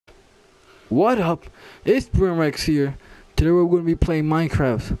What up? It's Brimrex here. Today we're going to be playing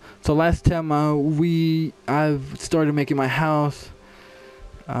Minecraft. So last time I've started making my house.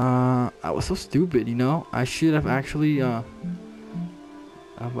 I was so stupid, you know. I should have actually I've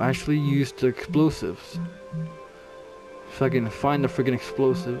actually used the explosives. So I can find the freaking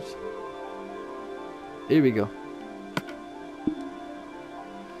explosives. Here we go.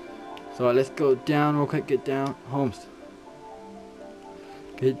 So let's go down real quick. Get down, Holmes.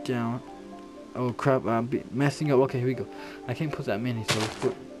 Get down. Oh crap! I'm messing up. Okay, here we go. I can't put that many, so let's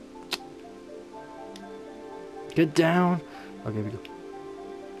put. Get down. Okay, here we go.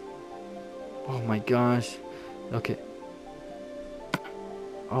 Oh my gosh. Okay.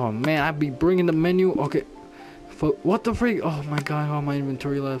 Oh man, I'd be bringing the menu. Okay. What the freak? Oh my god, all my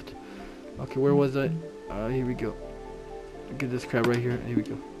inventory left. Okay, where was I? Here we go. Get this crap right here. Here we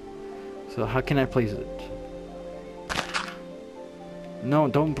go. So how can I place it? No,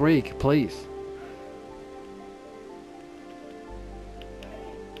 don't break, please.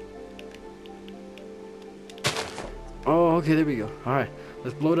 Oh, okay, there we go. Alright,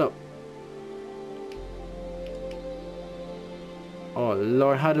 let's blow it up. Oh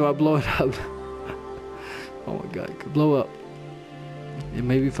lord, how do I blow it up? Oh my god, blow up. And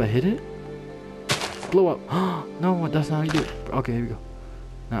maybe if I hit it? Blow up. No, that's not how you do it. Okay, here we go.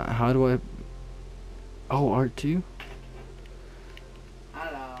 Now, how do I... Oh, R2?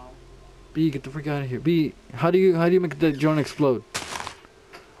 Hello. B, get the freak out of here. B, how do you make the drone explode?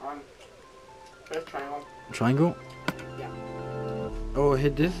 Press triangle. Triangle? Yeah. Oh,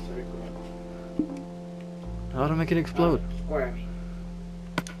 hit this? How do I make it explode? Square, I mean.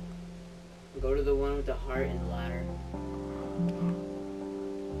 Go to the one with the heart and the ladder.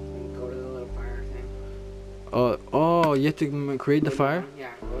 And go to the little fire thing. Oh, you have to create the fire?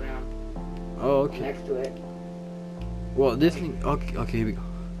 Yeah, go down. Oh, okay. Next to it. Well, this thing... Okay, here we go.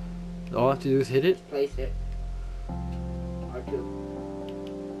 All I have to do is hit it? Place it. R2.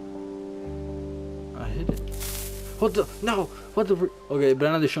 I hit it. What the? No! What the? Okay, but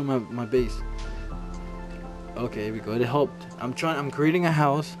I need to show my base. Okay, here we go. It helped. I'm creating a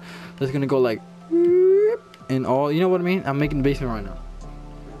house that's gonna go like... And all... You know what I mean? I'm making the basement right now.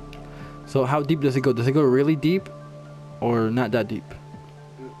 So how deep does it go? Does it go really deep? Or not that deep?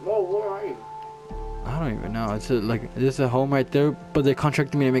 Whoa, where are you? I don't even know. It's there's a home right there, but they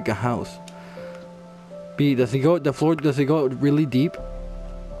contracted me to make a house. B, does it go really deep?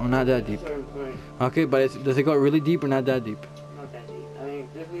 Or not that deep? Okay, but does it go really deep or not that deep? Not that deep. I mean,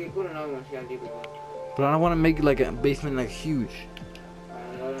 if we put another one, see how deep it goes. But I don't want to make like a basement like huge.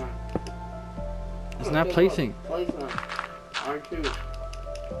 No. It's not placing. Place one. R2.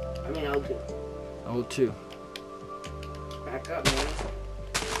 I mean L2. O2. Back up, man.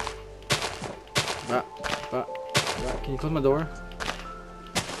 Can you close my door?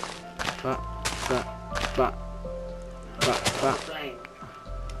 Flame.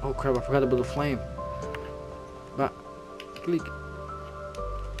 Oh crap, I forgot to build a flame. Click.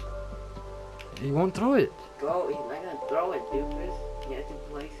 He won't throw it. Go, he's not gonna throw it, doofus. You have to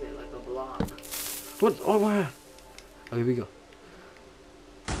place it like a block. What? Oh my. Oh, here we go.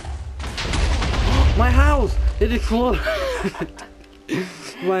 My house! It exploded!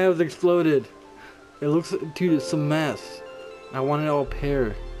 My house exploded. It looks, dude, it's a mess. I want it all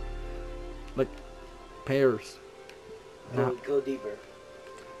pear. Like, pears. Go deeper.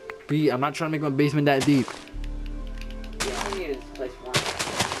 B, I'm not trying to make my basement that deep. Yeah, all you need is place one.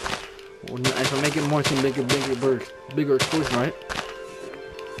 Well, if I make it more, it's gonna make a bigger explosion, right?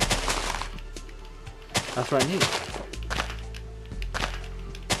 That's what I need.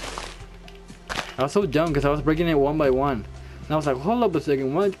 I was so dumb because I was breaking it one by one. And I was like, hold up a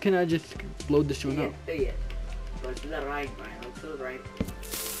second, why can't I just blow this one up? Go to the right, Brian. Look to the right. Go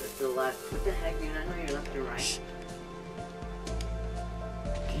to the left. What the heck? Do you not know your left and right?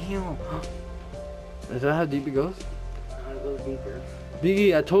 Damn. Is that how deep it goes? I'll go deeper.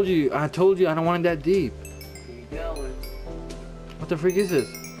 Biggie, I told you I don't want it that deep. Keep going. What the freak is this?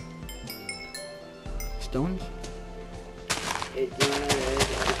 Stones? It's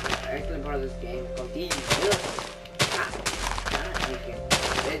actually part of this game called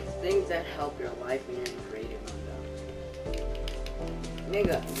It's things that help your life when you're in creative mode.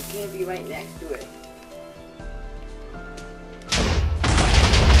 Nigga, you can't be right next to it.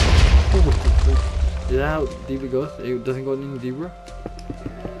 Is that how deep it goes? It doesn't go any deeper?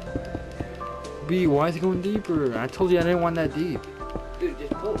 B, why is it going deeper? I told you I didn't want that deep. Dude,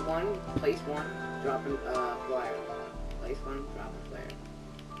 just put one, place one, drop a flare. Place one, drop a flare.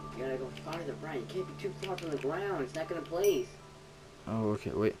 You gotta go farther, Brian. You can't be too far from the ground. It's not gonna place. Oh,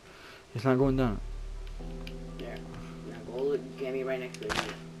 okay, wait. It's not going down. There. Now go look. You can't be right next to it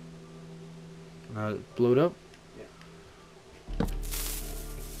either. Now blow it up. Yeah.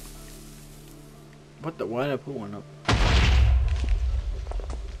 What the? Why did I put one up?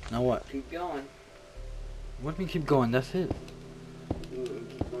 Now what? Keep going. What do you mean keep going? That's it.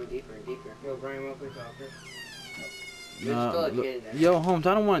 Keep going deeper and deeper. Yo, Brian, real quick, soccer. You're Nah, still a look- kid then. Yo, Holmes,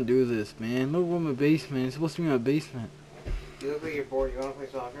 I don't want to do this, man. Look at my basement. It's supposed to be my basement. You look like you're bored. You wanna play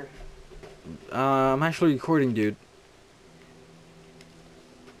soccer? I'm actually recording, dude.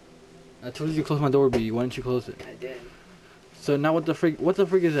 I told you to close my door, B. Why didn't you close it? I did. So now what the freak? What the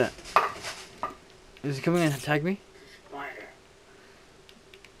freak is that? Is he coming and attack me? Spider.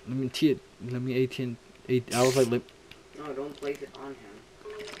 Let me T it. Let me 18. I was like, No, don't place it on him.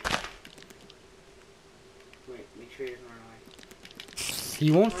 Wait, make sure he doesn't run away.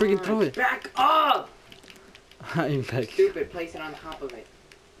 he won't freaking throw it. Back up! I'm back. Stupid, place it on top of it.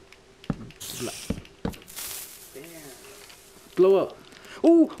 There. Blow up.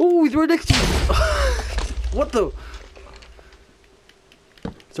 Oh, he's right next to you. What the?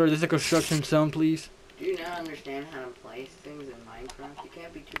 Sorry, there's a construction sound, please. Do you not understand how to place things in Minecraft? You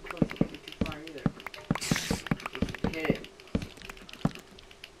can't be too close, you can't be too far either. Just hit it.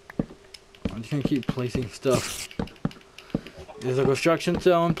 I'm just gonna keep placing stuff. There's a construction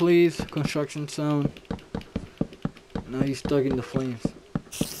zone, please. Construction zone. Now he's stuck in the flames.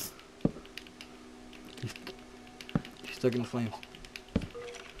 He's stuck in the flames.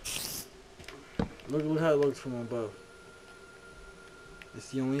 Look how it looks from above. It's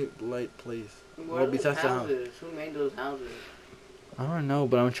the only light place. What are those besides the house. houses? Who made those houses? I don't know,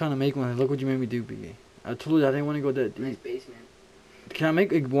 but I'm trying to make one. Look what you made me do, BB. I told you I didn't want to go that Nice deep. basement. Can I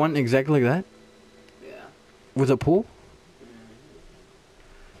make one exactly like that? Yeah. With a pool? Mm.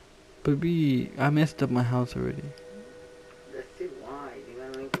 But B, I messed up my house already. That's too wide. You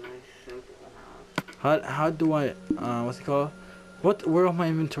gotta make a nice simple house. How do I, what's it called? Where all my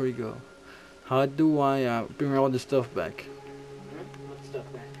inventory go? How do I, bring all this stuff back? What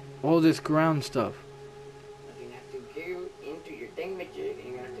stuff back? All this ground stuff. You're gonna have to go into your thingamajig and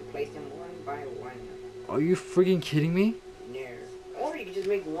you're gonna have to place them one by one. Are you freaking kidding me? No. Or you can just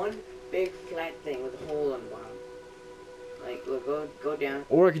make one big flat thing with a hole on the bottom. Like, look, go down.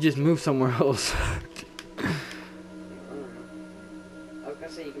 Or I could just move somewhere else. I don't know. I was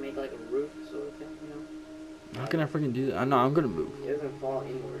gonna say you can make like a roof sort of thing, you know? How can I freaking do that? I know, I'm gonna move. It doesn't fall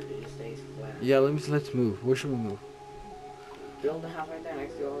inward, it just stays flat. Yeah, let's move. Where should we move? Build a house right there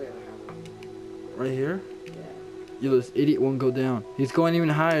next to all the other houses. Right here? Yeah. Yo, this idiot won't go down. He's going even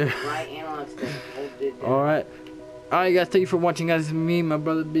higher. Right analog stick. Hold it down. Alright. Alright guys, thank you for watching guys. It's me, my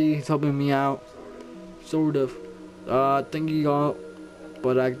brother B. He's helping me out. Sort of. Thank you all.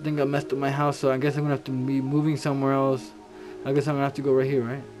 But I think I messed up my house, so I guess I'm gonna have to be moving somewhere else. I guess I'm gonna have to go right here,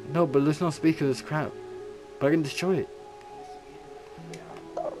 right? No, but there's no space because it's crap. But I can destroy it. Yeah,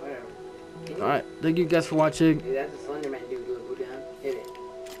 whatever. Alright, thank you guys for watching. Dude, that's a Slenderman dude. Look, go down. Hit it.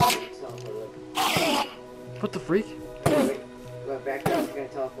 Teleport, look. What the freak? Wait, look, back down. It's gonna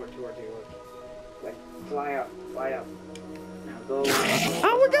teleport towards you. Look. Like, fly up. Fly up. Now go.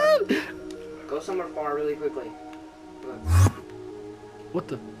 Oh my god! Go somewhere far really quickly. Look. What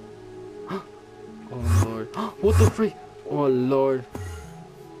the? Oh lord. What the freak? Oh lord.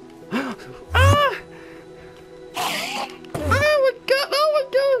 Ah! Oh my god! Oh my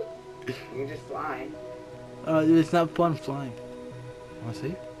You can just fly. god! It's not fun flying. Wanna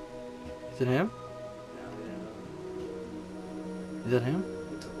see? Is it him? No, Is that him?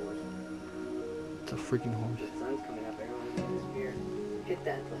 it's a horse. It's a freaking horse. The sun's coming up. Everyone's gonna disappear. Hit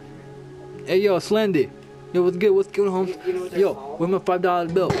that button. Hey yo, Slendy. Yo, what's good? What's good, Holmes? You know what they're Yo, called? where's my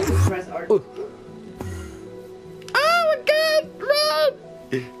 $5 bill? Just press R. Oh. Oh my god! Run!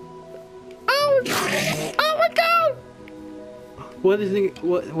 Oh my god! Why is this thing?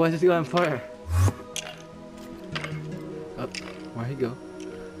 Why is this guy on fire? Up. Where'd he go?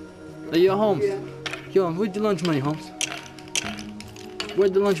 Hey, yo, Holmes. Yo, where's the lunch money, Holmes?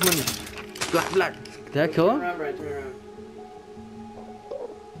 Where's the lunch money? Black. Did I kill him? Turn around.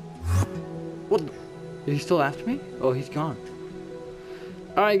 What? Is he still after me? Oh, he's gone.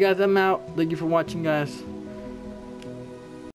 Alright, guys, I'm out. Thank you for watching, guys.